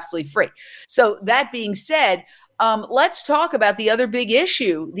 and we're absolutely free. So that being said, let's talk about the other big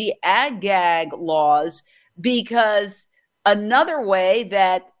issue, the ag-gag laws, because another way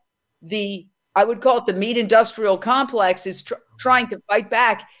that I would call it the meat industrial complex is trying to fight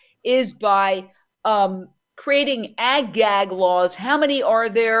back is by creating ag-gag laws. How many are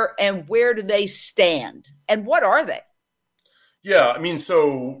there and where do they stand? And what are they? Yeah, I mean,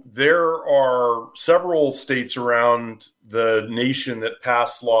 so there are several states around the nation that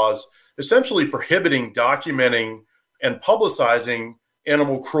pass laws essentially prohibiting documenting and publicizing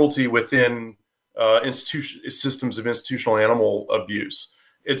animal cruelty within systems of institutional animal abuse.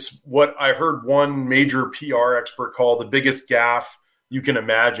 It's what I heard one major PR expert call the biggest gaffe you can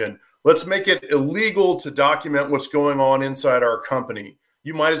imagine. Let's make it illegal to document what's going on inside our company.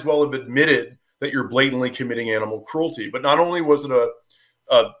 You might as well have admitted that you're blatantly committing animal cruelty. But not only was it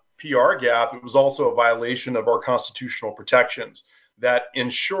a PR gaffe, it was also a violation of our constitutional protections that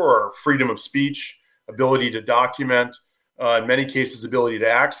ensure freedom of speech, ability to document, in many cases, ability to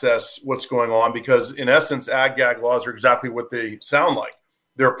access what's going on, because in essence, ag-gag laws are exactly what they sound like.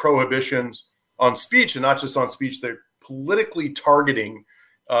 They're prohibitions on speech, and not just on speech, they're politically targeting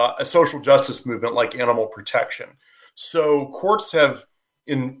a social justice movement like animal protection. So courts have,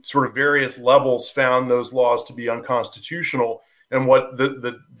 in sort of various levels, found those laws to be unconstitutional. And what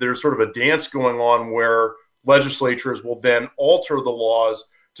there's sort of a dance going on where legislatures will then alter the laws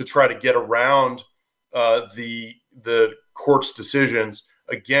to try to get around the court's decisions.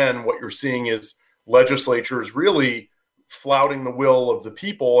 Again, what you're seeing is legislatures really flouting the will of the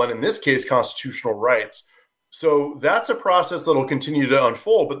people, and in this case, constitutional rights. So that's a process that will continue to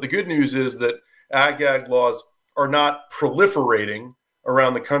unfold. But the good news is that ag-gag laws are not proliferating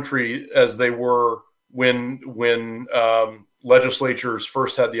around the country as they were when legislatures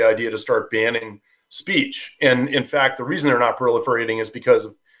first had the idea to start banning speech. And in fact, the reason they're not proliferating is because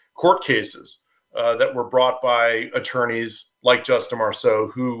of court cases that were brought by attorneys like Justin Marceau,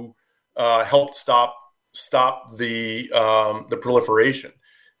 who helped stop the proliferation.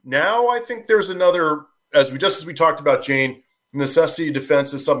 Now, I think there's another, as we talked about, Jane, necessity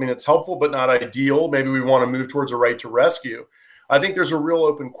defense is something that's helpful but not ideal. Maybe we want to move towards a right to rescue. I think there's a real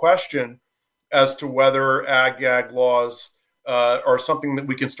open question as to whether ag-gag laws are something that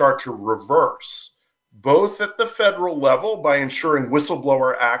we can start to reverse, both at the federal level by ensuring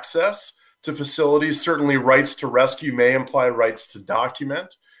whistleblower access to facilities. Certainly rights to rescue may imply rights to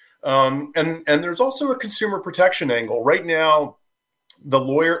document. And there's also a consumer protection angle. Right now,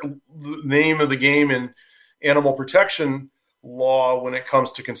 the name of the game in animal protection law when it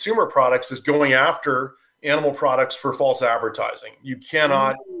comes to consumer products is going after animal products for false advertising. You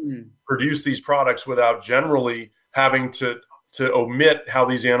cannot produce these products without generally having to omit how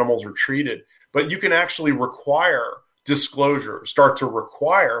these animals are treated. But you can actually require disclosure, start to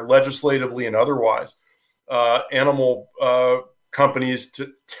require legislatively and otherwise animal companies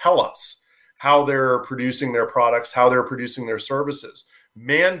to tell us how they're producing their products, how they're producing their services.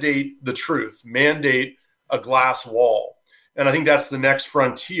 Mandate the truth, mandate a glass wall. And I think that's the next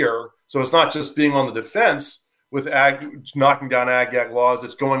frontier. So it's not just being on the defense with knocking down ag-gag laws,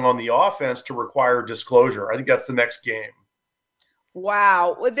 it's going on the offense to require disclosure. I think that's the next game.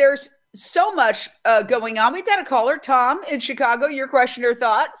 Wow. Well, there's so much going on. We've got a caller, Tom in Chicago. Your question or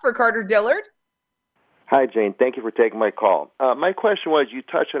thought for Carter Dillard? Hi, Jane. Thank you for taking my call. My question was, you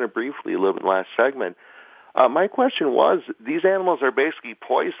touched on it briefly a little bit in the last segment. My question was, these animals are basically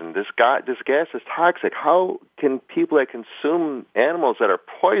poisoned. This gas is toxic. How can people that consume animals that are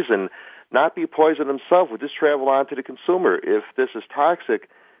poisoned not be poisoned themselves? Would this travel on to the consumer? If this is toxic,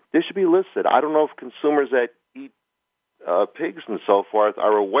 this should be listed. I don't know if consumers that eat pigs and so forth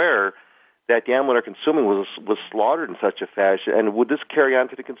are aware that the animal they're consuming was slaughtered in such a fashion, and would this carry on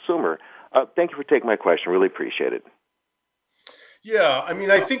to the consumer? Thank you for taking my question. Really appreciate it. Yeah, I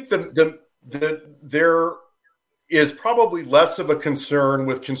mean, I think there is probably less of a concern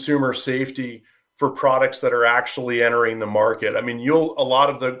with consumer safety for products that are actually entering the market. I mean, a lot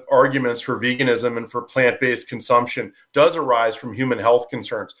of the arguments for veganism and for plant-based consumption does arise from human health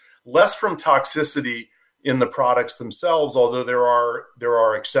concerns, less from toxicity in the products themselves, although there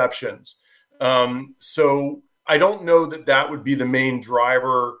are exceptions. So I don't know that would be the main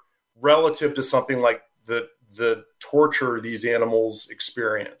driver relative to something like the torture these animals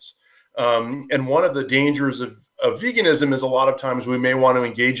experience. And one of the dangers of veganism is a lot of times we may want to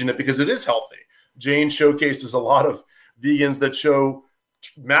engage in it because it is healthy. Jane showcases a lot of vegans that show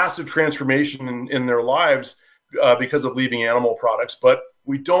massive transformation in their lives because of leaving animal products. But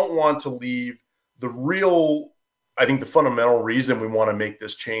we don't want to leave I think the fundamental reason we want to make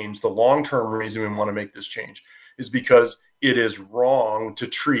this change, the long-term reason we want to make this change, is because it is wrong to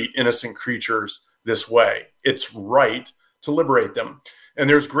treat innocent creatures this way. It's right to liberate them. And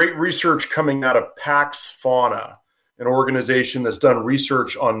there's great research coming out of Pax Fauna, an organization that's done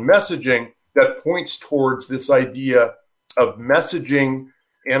research on messaging that points towards this idea of messaging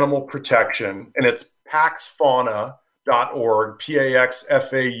animal protection. And it's paxfauna.org,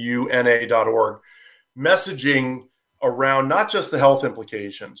 PAXFAUNA.org, messaging around not just the health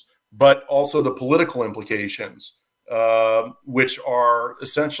implications, but also the political implications, which are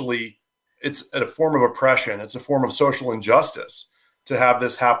essentially, it's a form of oppression. It's a form of social injustice to have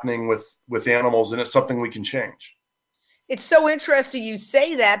this happening with animals, and it's something we can change. It's so interesting you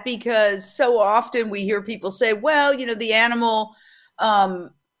say that, because so often we hear people say, well, the animal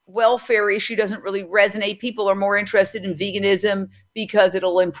welfare issue doesn't really resonate. People are more interested in veganism because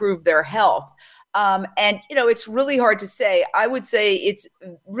it'll improve their health. And it's really hard to say. I would say it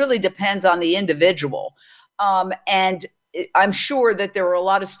really depends on the individual. And I'm sure that there are a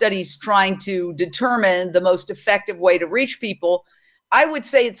lot of studies trying to determine the most effective way to reach people. I would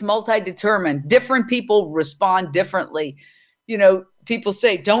say it's multi-determined. Different people respond differently. People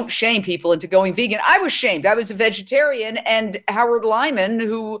say, don't shame people into going vegan. I was shamed. I was a vegetarian. And Howard Lyman,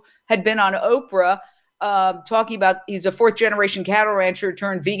 who had been on Oprah, talking about, he's a 4th-generation cattle rancher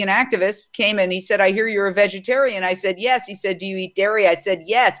turned vegan activist, came and he said, I hear you're a vegetarian. I said, yes. He said, do you eat dairy? I said,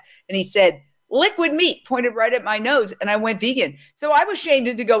 yes. And he said, liquid meat, pointed right at my nose, and I went vegan. So I was shamed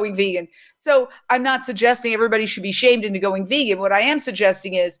into going vegan. So I'm not suggesting everybody should be shamed into going vegan. What I am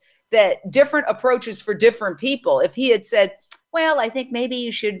suggesting is that different approaches for different people. If he had said, well, I think maybe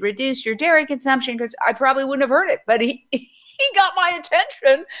you should reduce your dairy consumption, because I probably wouldn't have heard it, but he got my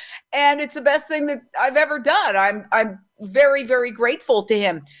attention, and it's the best thing that I've ever done. I'm very, very grateful to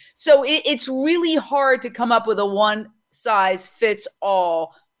him. So it's really hard to come up with a one size fits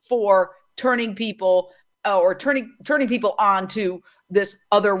all for turning people on to this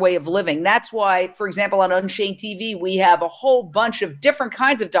other way of living. That's why, for example, on UnchainedTV, we have a whole bunch of different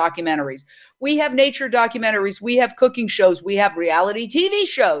kinds of documentaries. We have nature documentaries. We have cooking shows. We have reality TV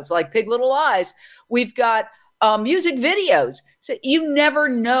shows like Pig Little Lies. We've got music videos. So you never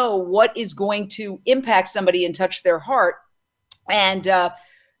know what is going to impact somebody and touch their heart. And,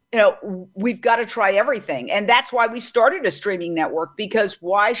 we've got to try everything. And that's why we started a streaming network, because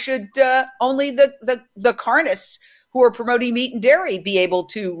why should only the carnists who are promoting meat and dairy be able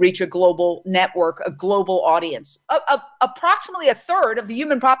to reach a global network, a global audience? Approximately a third of the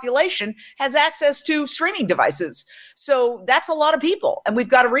human population has access to streaming devices. So that's a lot of people, and we've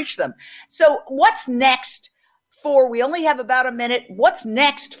got to reach them. So what's next we only have about a minute. What's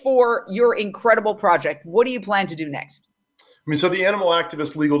next for your incredible project? What do you plan to do next? So the Animal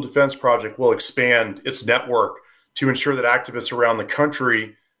Activist Legal Defense Project will expand its network to ensure that activists around the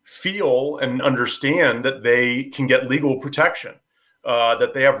country feel and understand that they can get legal protection,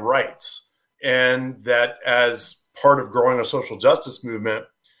 that they have rights, and that as part of growing a social justice movement,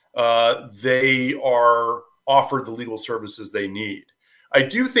 they are offered the legal services they need. I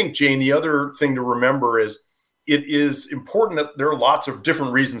do think, Jane, the other thing to remember is it is important that there are lots of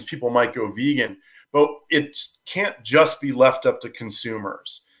different reasons people might go vegan, but it can't just be left up to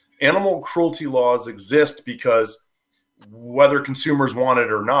consumers. Animal cruelty laws exist because whether consumers want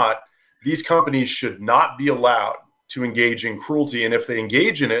it or not, these companies should not be allowed to engage in cruelty. And if they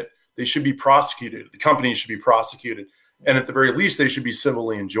engage in it, they should be prosecuted. The companies should be prosecuted. And at the very least, they should be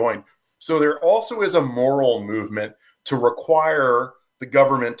civilly enjoined. So there also is a moral movement to require the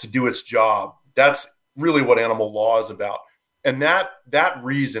government to do its job. That's really what animal law is about. And that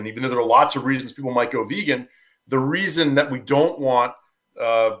reason, even though there are lots of reasons people might go vegan, the reason that we don't want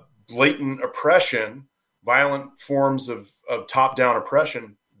blatant oppression, violent forms of top-down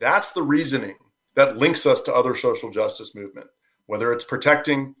oppression, that's the reasoning that links us to other social justice movement, whether it's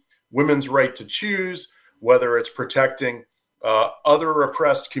protecting women's right to choose, whether it's protecting other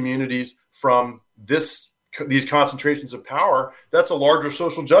oppressed communities from these concentrations of power. That's a larger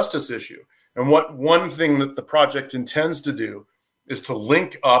social justice issue. And one thing that the project intends to do is to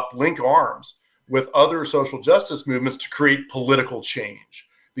link arms with other social justice movements to create political change.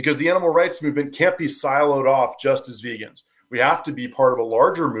 because the animal rights movement can't be siloed off just as vegans. We have to be part of a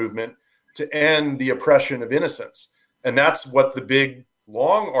larger movement to end the oppression of innocents. And that's what the big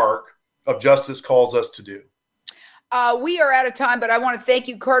long arc of justice calls us to do. We are out of time, but I want to thank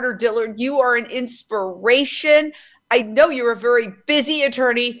you, Carter Dillard. You are an inspiration. I know you're a very busy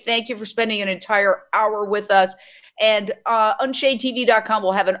attorney. Thank you for spending an entire hour with us. And UnchainedTV.com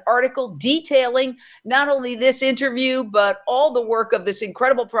will have an article detailing not only this interview, but all the work of this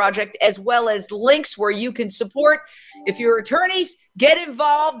incredible project, as well as links where you can support. If you're attorneys, get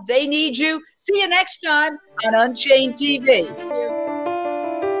involved. They need you. See you next time on Unchained TV.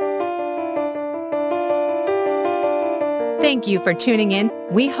 Thank you for tuning in.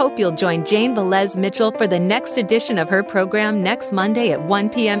 We hope you'll join Jane Velez-Mitchell for the next edition of her program next Monday at 1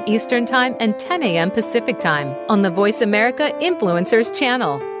 p.m. Eastern Time and 10 a.m. Pacific Time on the Voice America Influencers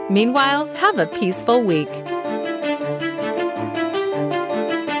channel. Meanwhile, have a peaceful week.